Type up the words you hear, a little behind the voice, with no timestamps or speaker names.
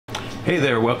Hey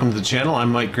there, welcome to the channel.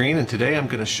 I'm Mike Green, and today I'm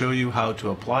going to show you how to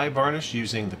apply varnish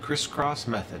using the crisscross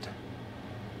method.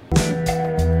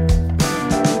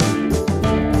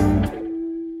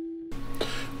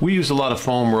 We use a lot of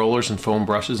foam rollers and foam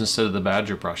brushes instead of the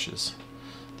Badger brushes.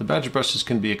 The Badger brushes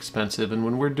can be expensive, and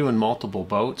when we're doing multiple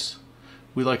boats,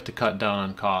 we like to cut down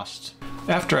on costs.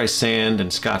 After I sand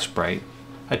and Scotch-Brite,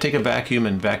 I take a vacuum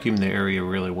and vacuum the area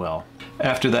really well.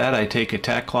 After that, I take a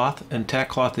tack cloth and tack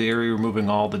cloth the area, removing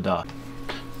all the dust.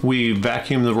 We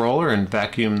vacuum the roller and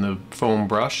vacuum the foam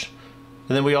brush,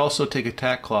 and then we also take a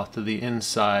tack cloth to the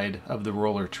inside of the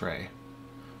roller tray.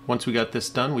 Once we got this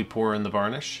done, we pour in the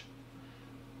varnish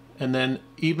and then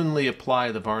evenly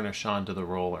apply the varnish onto the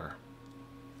roller.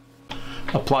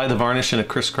 Apply the varnish in a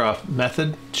crisscross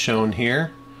method shown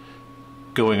here,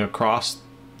 going across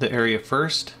the area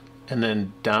first and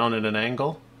then down at an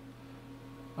angle,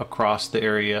 across the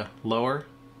area lower,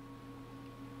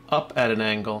 up at an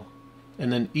angle,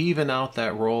 and then even out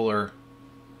that roller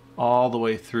all the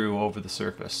way through over the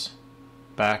surface,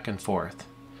 back and forth.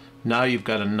 Now you've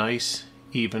got a nice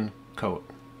even coat.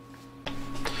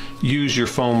 Use your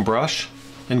foam brush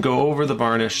and go over the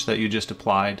varnish that you just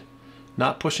applied,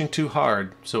 not pushing too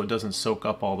hard so it doesn't soak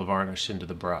up all the varnish into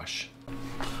the brush.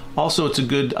 Also, it's a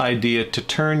good idea to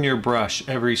turn your brush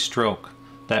every stroke,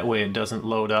 that way it doesn't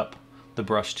load up the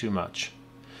brush too much.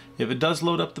 If it does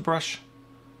load up the brush,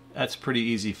 that's a pretty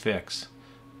easy fix.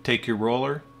 Take your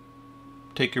roller,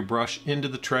 take your brush into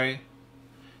the tray,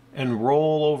 and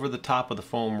roll over the top of the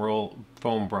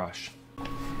foam brush.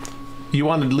 You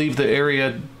want to leave the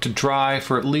area to dry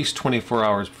for at least 24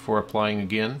 hours before applying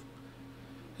again.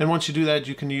 And once you do that,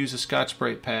 you can use a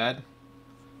Scotch-Brite pad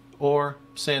or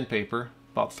sandpaper,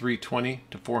 about 320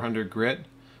 to 400 grit,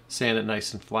 sand it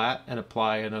nice and flat, and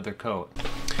apply another coat.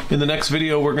 In the next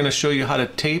video, we're going to show you how to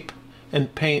tape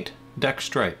and paint deck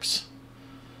stripes.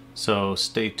 So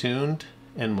stay tuned,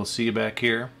 and we'll see you back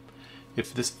here.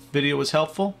 If this video was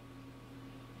helpful,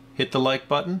 hit the like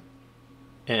button,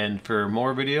 and for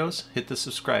more videos, hit the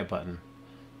subscribe button.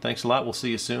 Thanks a lot. We'll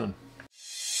see you soon.